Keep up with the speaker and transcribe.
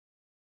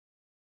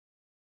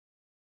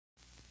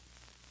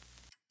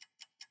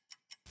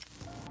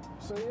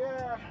So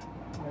yeah,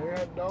 we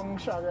head down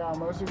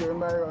Shagamas, we're going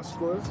by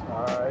Rossco's.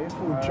 Alright,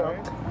 Food truck.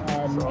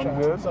 And sounds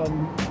try good.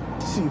 some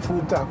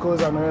seafood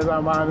tacos. I know there's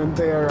a man in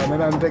there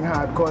running anything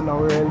hardcore now,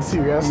 we're real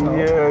serious now.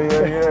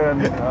 Yeah.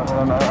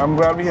 And I'm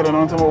glad we heading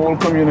on to our whole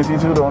community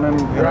too down in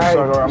Right,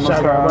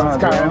 Shagamas,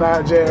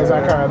 Carnage,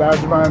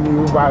 Carnage man,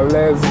 you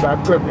Valles,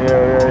 that clip.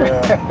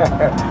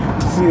 Yeah.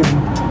 See,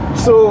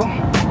 so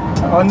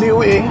on the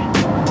way,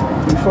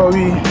 before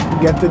we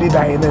get to the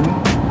dining,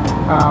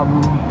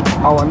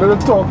 I wanted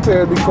to talk to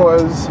you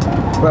because,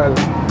 well,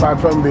 apart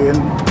from being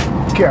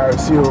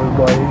KRC old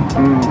boy,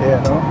 you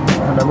know,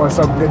 and there must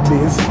have good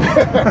days.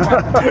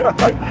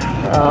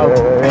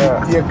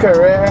 Your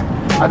career,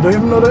 I don't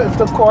even know if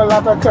to call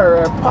that a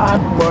career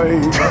path, boy.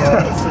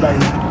 It's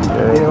like,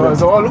 it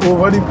was all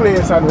over the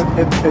place, and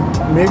it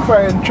made for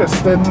an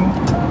interesting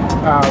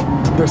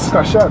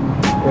discussion,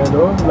 you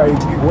know, like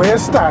where it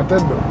started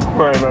though.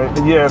 Right.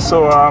 Yeah,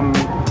 so I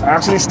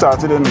actually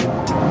started in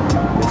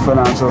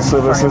financial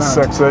services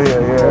sector.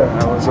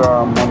 I was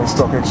on the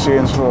stock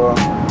exchange for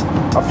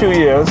a few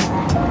years,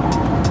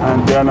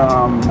 and then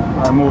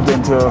I moved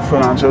into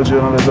financial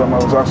journalism. I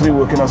was actually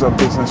working as a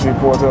business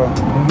reporter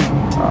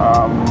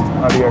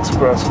at the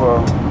Express for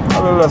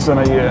a little less than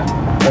a year.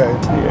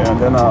 And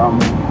then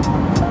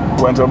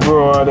went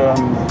abroad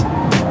and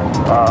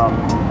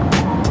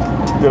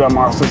did a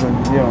master's in,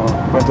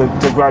 went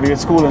to graduate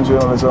school in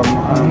journalism,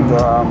 and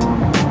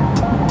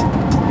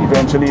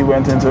eventually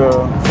went into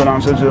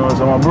financial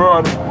journalism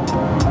abroad.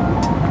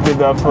 Did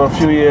that for a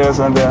few years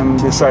and then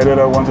decided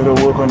I wanted to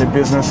work on the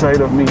business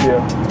side of media.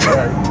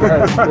 Right.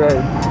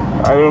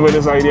 I don't know where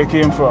this idea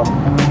came from,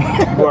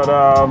 but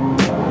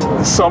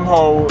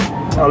somehow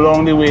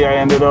along the way I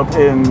ended up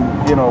in,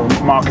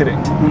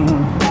 marketing.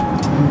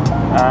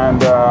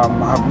 And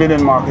I've been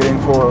in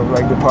marketing for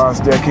like the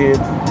past decade,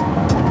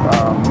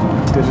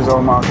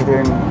 digital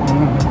marketing.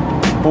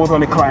 Both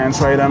on the client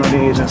side and on the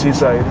agency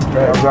side.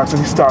 I was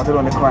actually started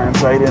on the client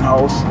side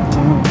in-house,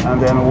 and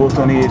then worked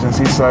on the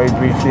agency side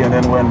briefly, and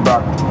then went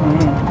back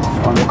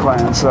on the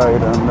client side.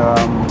 And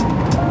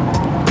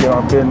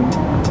I've been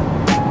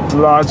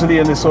largely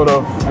in this sort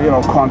of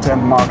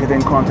content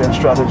marketing, content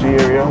strategy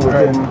area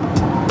within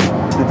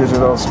the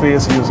digital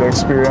space, user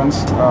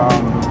experience.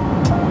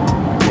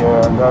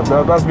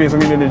 That's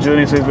basically been the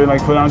journey. So it's been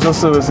like financial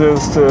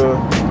services to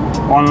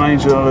online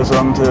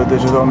journalism to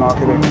digital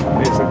marketing,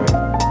 basically.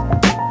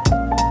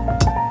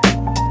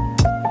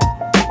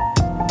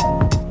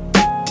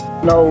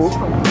 Now,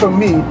 for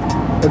me,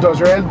 it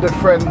was real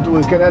different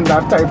working in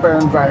that type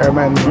of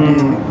environment,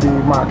 the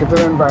marketing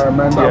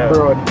environment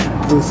abroad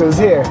versus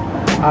here.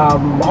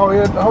 How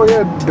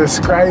you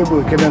describe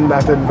working in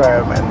that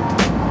environment?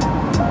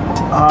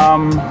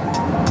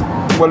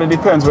 Well, it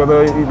depends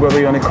whether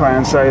you're on the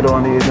client side or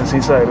on the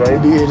agency side, right?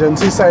 The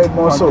agency side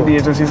more so. The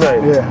agency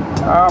side. Yeah.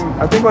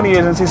 I think on the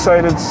agency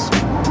side, it's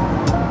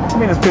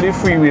pretty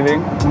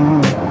freewheeling.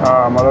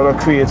 A lot of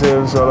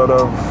creatives, a lot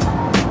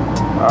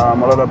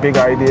of big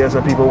ideas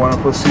that people want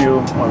to pursue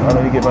at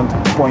any given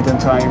point in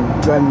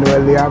time. Then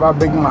they have a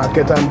big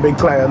market and big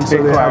clients,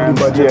 so they have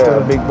the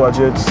budget. Big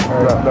budgets,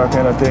 that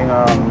kind of thing.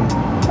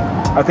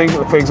 I think,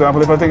 for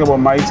example, if I think about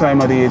my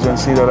time at the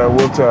agency that I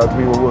worked at,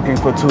 we were working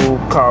for 2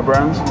 car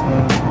brands,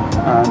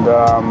 and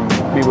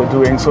we were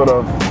doing sort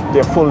of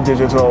their full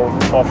digital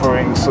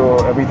offerings, so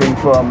everything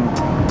from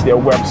their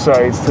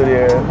websites to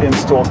their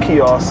in-store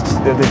kiosks,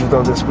 their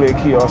digital display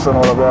kiosks and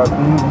all of that.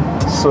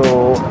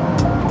 So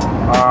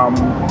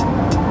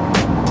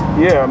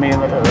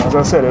as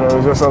I said,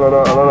 it's just a lot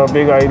of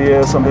big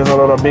ideas. Sometimes a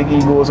lot of big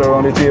egos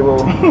around the table,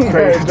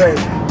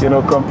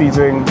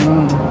 competing.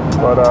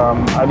 But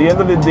at the end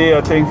of the day,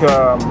 I think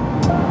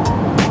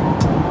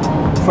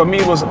for me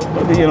it was,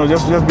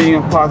 just being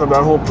a part of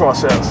that whole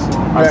process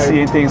and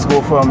seeing things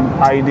go from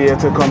idea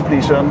to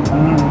completion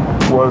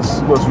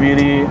was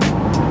really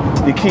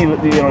the key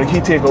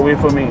takeaway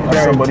for me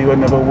as somebody who had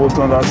never worked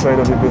on that side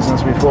of the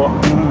business before.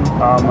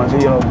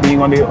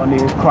 Being on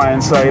the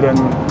client side and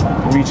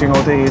reaching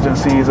out to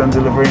agencies and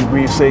delivering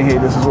briefs saying, hey,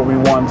 this is what we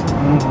want,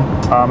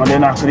 and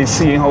then actually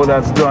seeing how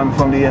that's done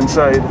from the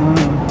inside.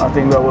 I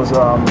think that was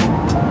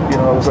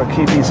that was a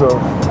key piece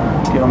of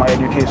my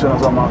education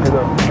as a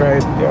marketer.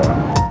 Right. Yeah.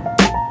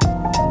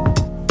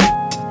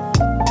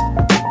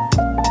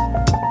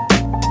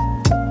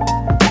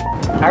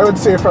 I would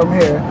say from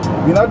here,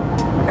 we're not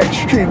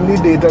extremely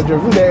data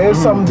driven. There is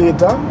some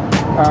data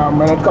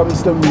when it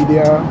comes to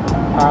media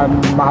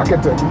and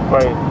marketing.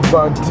 Right.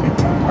 But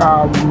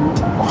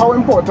how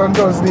important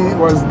was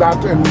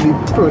that in the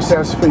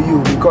process for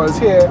you? Because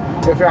here,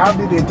 if you have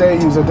the data,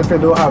 you use it. If you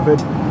don't have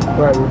it,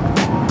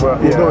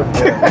 you don't.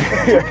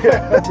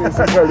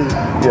 Basically.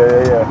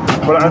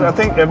 But I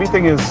think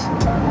everything is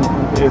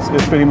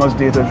pretty much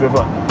data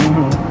driven.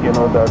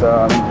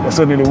 That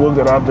certainly the work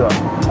that I've done.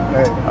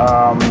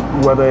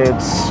 Whether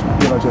it's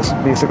just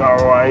basic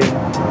ROI,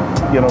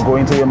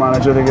 going to your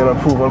manager to get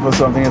approval for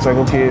something. It's like,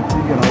 okay,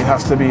 it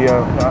has to be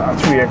a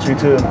 3x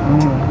return.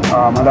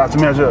 And that's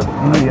measured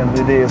at the end of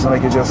the day. It's not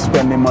like you're just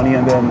spending money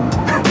and then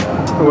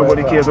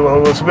nobody cares about how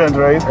it was spent,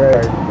 right?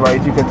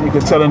 Right. You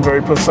could tell in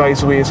very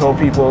precise ways how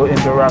people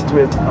interact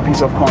with a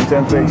piece of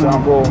content, for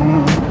example.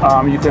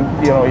 You can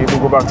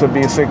go back to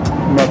basic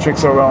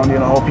metrics around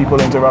how people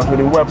interact with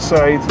the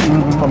website,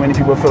 how many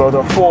people fill out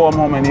a form,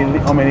 how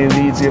many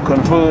leads you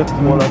convert,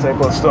 all that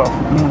type of stuff.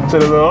 So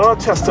there's a lot of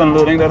test and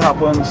learning that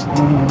happens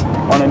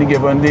on any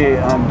given day,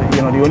 and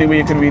the only way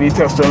you can really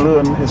test and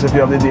learn is if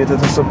you have the data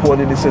to support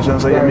the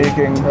decisions that you're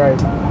making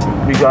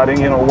regarding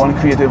one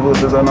creative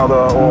versus another,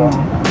 or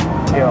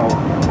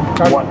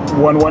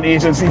one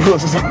agency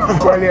versus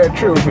another. Well, yeah,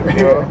 true.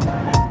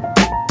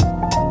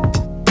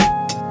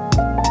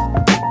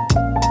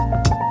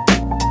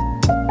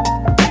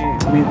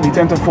 We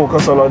tend to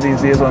focus a lot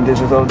these days on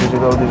digital,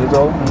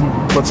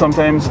 but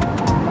sometimes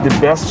the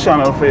best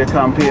channel for your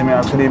campaign may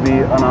actually be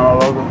an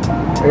analog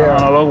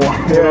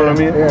one. You know what I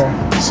mean?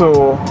 Yeah.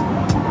 So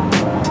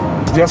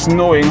just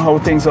knowing how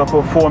things are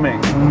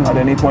performing at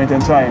any point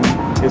in time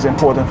is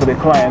important for the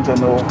client to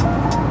know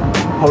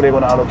how they're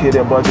going to allocate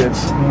their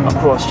budgets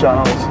across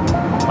channels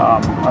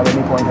at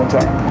any point in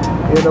time.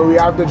 We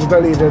have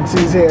digital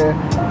agencies here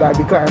that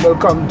the client will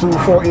come to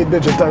for a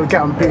digital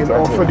campaign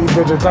or for the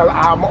digital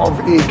arm of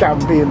a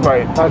campaign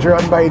that's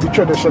run by the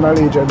traditional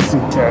agency.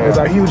 There's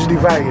a huge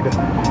divide,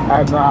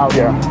 and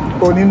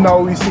only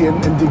now we see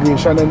an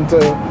integration into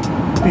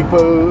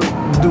people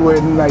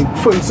doing like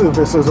full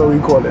services, or we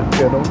call it.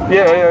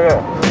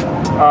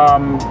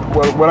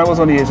 Well, when I was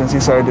on the agency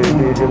side,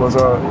 it was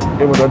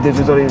a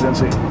digital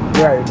agency.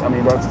 Right. I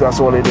mean, that's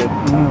all they did.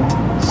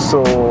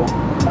 So,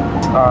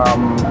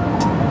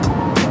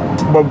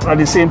 but at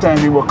the same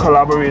time, we were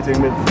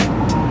collaborating with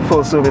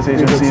full service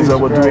agencies that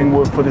were doing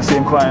work for the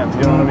same client.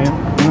 You know what I mean?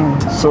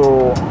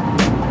 So,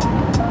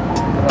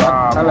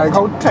 and like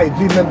how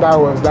tightly knit that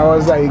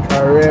was like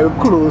a real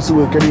close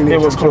working relationship. It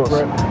was close.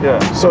 Right? Yeah.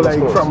 So like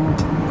close. From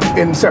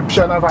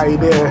inception of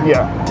idea.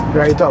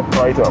 Right up.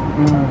 Right up.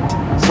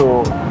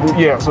 So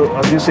so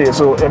as you say,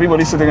 so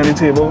everybody's sitting at the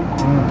table,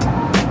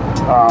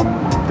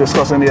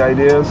 discussing the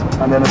ideas,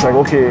 and then it's like,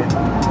 okay,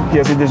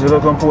 here's the digital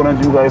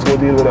component, you guys go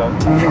deal with that.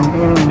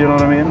 You know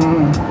what I mean?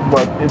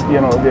 But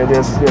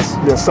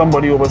there's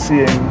somebody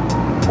overseeing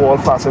all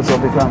facets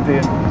of the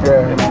campaign,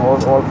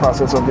 all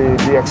facets of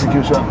the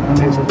execution,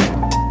 basically.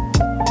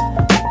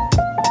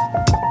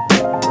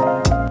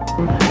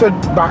 To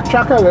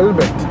backtrack a little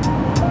bit,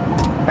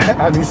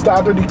 and we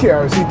start with the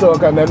KRC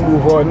talk and then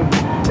move on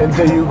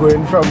into you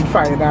going from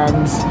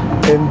finance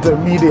into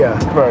media.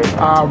 Right.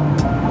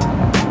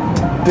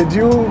 Did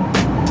you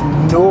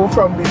know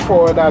from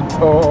before that,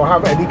 or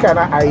have any kind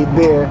of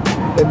idea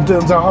in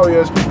terms of how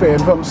you're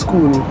preparing from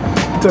school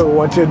to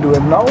what you're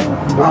doing now?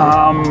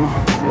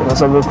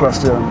 That's a good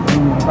question.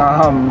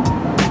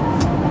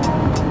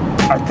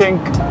 I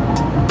think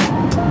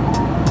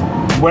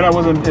when I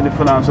was in the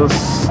financial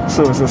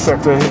services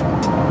sector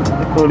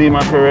early in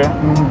my career,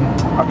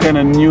 I kind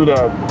of knew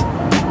that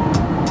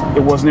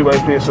it wasn't the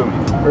right place for me.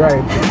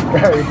 Right.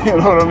 You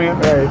know what I mean?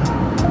 Right.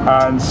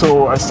 And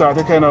so I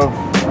started kind of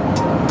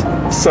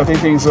setting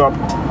things up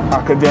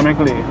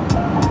academically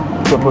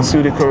to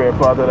pursue the career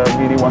path that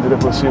I really wanted to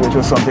pursue, which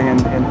was something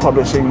in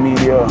publishing,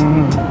 media,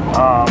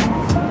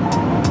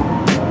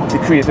 the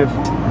creative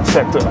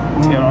sector,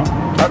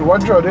 And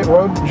what drew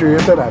you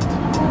to that?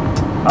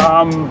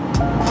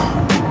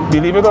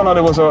 Believe it or not,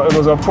 it was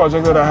a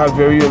project that I had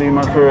very early in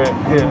my career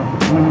here.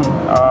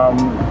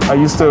 I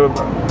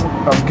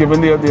was given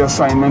the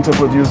assignment to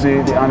produce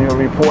the annual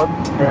report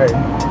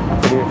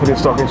for the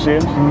stock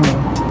exchange.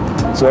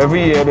 So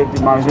every year the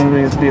management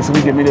will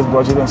basically give me this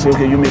budget and say,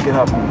 okay, you make it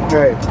happen.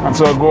 Right. And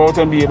so I go out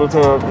and be able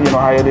to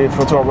hire the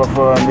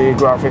photographer and the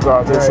graphic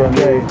artist and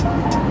the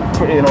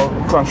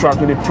contract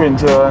with the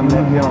printer and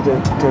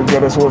to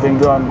get this whole thing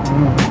done.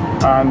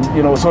 And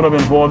sort of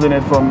involved in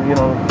it from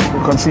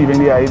conceiving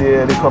the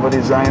idea, the cover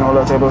design, all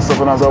that type of stuff.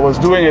 And as I was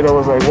doing it, I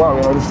was like, wow,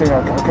 this thing,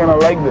 I kind of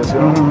like this,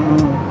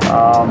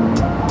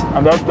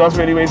 and that's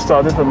really where it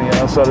started for me. And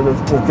I started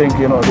to think,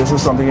 this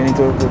is something you need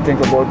to think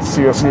about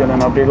seriously and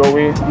in a bigger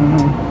way.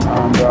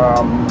 And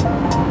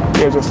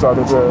just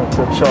started to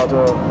chart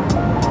a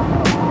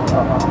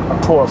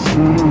course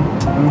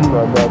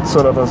that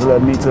sort of has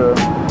led me to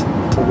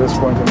this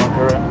point in my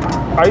career.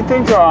 I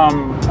think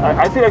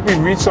I feel like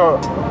we've reached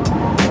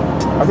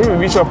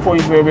a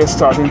point where we're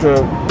starting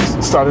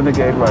to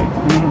get it right.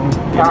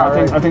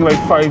 I think like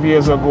 5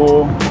 years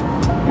ago,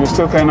 we were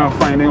still kind of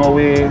finding our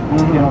way,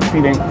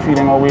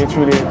 feeling our way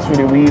through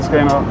the weeds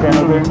kind of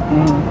thing.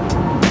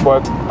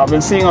 But I've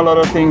been seeing a lot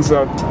of things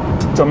that,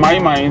 to my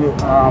mind,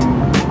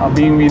 are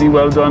being really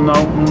well done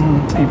now.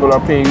 People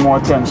are paying more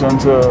attention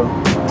to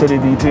the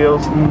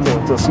details,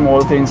 to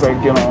small things like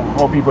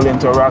how people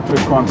interact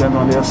with content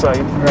on their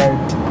site. Right.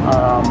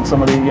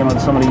 Some of the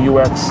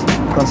UX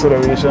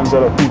considerations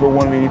that people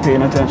weren't really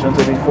paying attention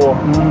to before.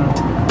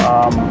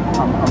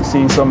 I'm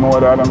seeing some more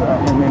of that.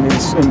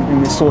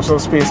 In the social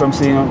space, I'm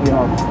seeing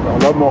a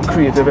lot more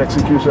creative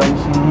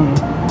executions.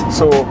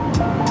 So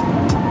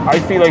I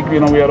feel like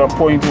we're at a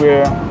point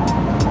where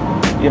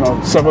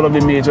several of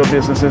the major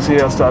businesses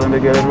here are starting to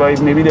get it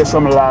right. Maybe there's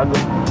some lag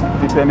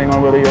depending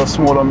on whether you're a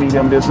small or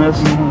medium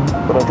business,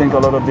 but I think a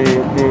lot of the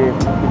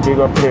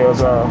bigger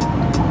players are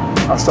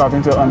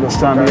starting to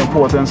understand the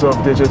importance of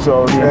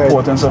digital, the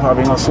importance of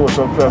having a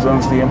social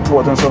presence, the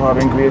importance of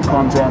having great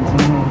content.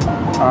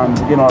 And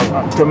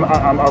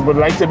I would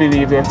like to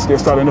believe that they're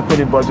starting to put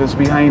the budgets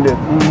behind it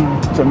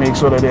to make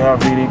sure that they have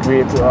really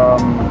great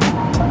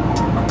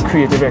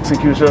creative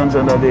executions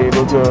and that they're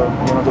able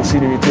to see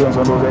the returns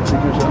on those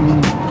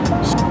executions.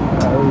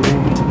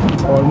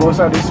 Almost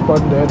at the spot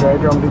there, right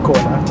around the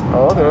corner.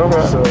 Oh,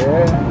 okay. So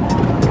yeah.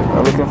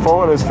 I'm looking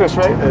forward. It's fish,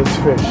 right? It's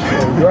fish.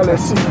 Well,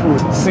 it's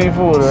seafood.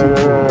 Seafood.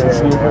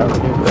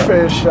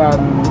 Fish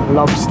and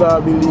lobster, I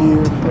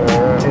believe.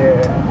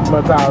 Yeah.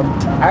 But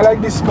I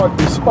like the spot.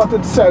 The spot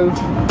itself,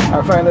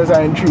 I find is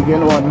an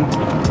intriguing one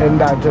in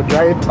that it's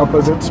right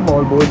opposite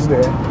small boats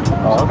there.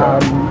 Oh,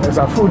 okay. It's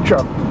a food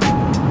truck.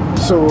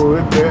 So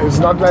it's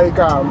not like,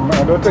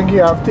 I don't think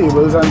you have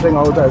tables and things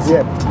out as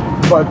yet.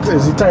 But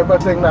it's the type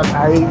of thing that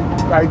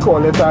I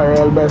call it a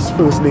real best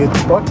first date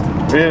spot.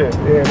 Yeah.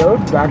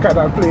 That kind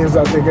of place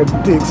that they could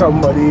take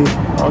somebody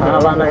and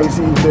have a nice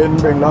evening,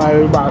 bring down a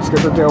little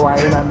basket with your wine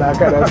and that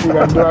kind of thing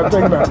and do a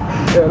thing now.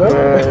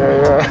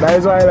 Yeah. That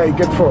is what I like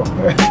it for.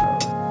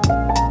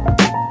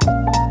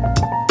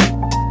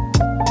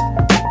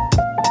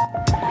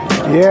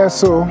 Yeah,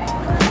 so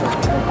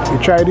we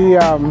tried the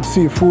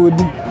seafood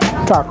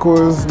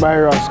tacos by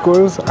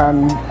Rossco's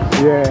and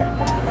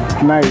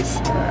yeah, nice.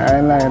 I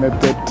line it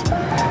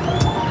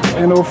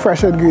with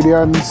fresh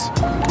ingredients,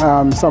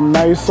 some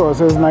nice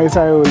sauces, nice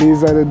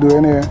aiolis that they're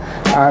doing here,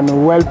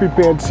 and well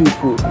prepared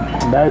seafood.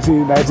 That's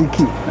the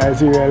key. That's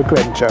the real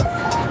clincher.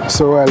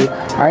 So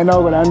I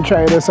now gonna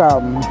try this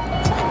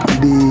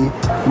the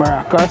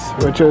maracas,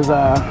 which is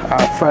a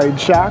fried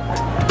shark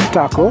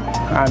taco,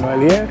 and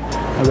I'm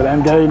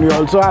gonna get in. We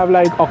also have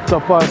like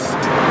octopus.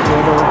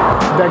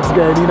 Dex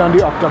getting on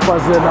the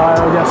octopus, then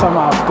I'll get some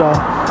after.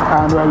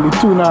 And the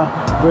tuna,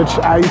 which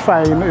I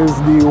find is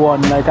the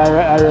one, like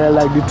I really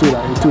like the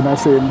tuna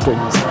same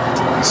things.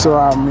 So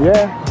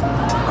yeah,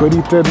 good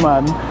eating,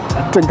 man.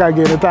 I think I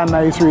gave it a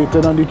nice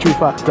rating on the True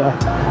Factor.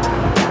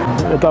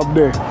 It's up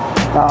there.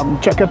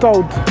 Check it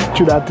out,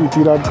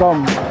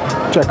 chudattt.com.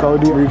 Check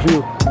out the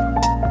review.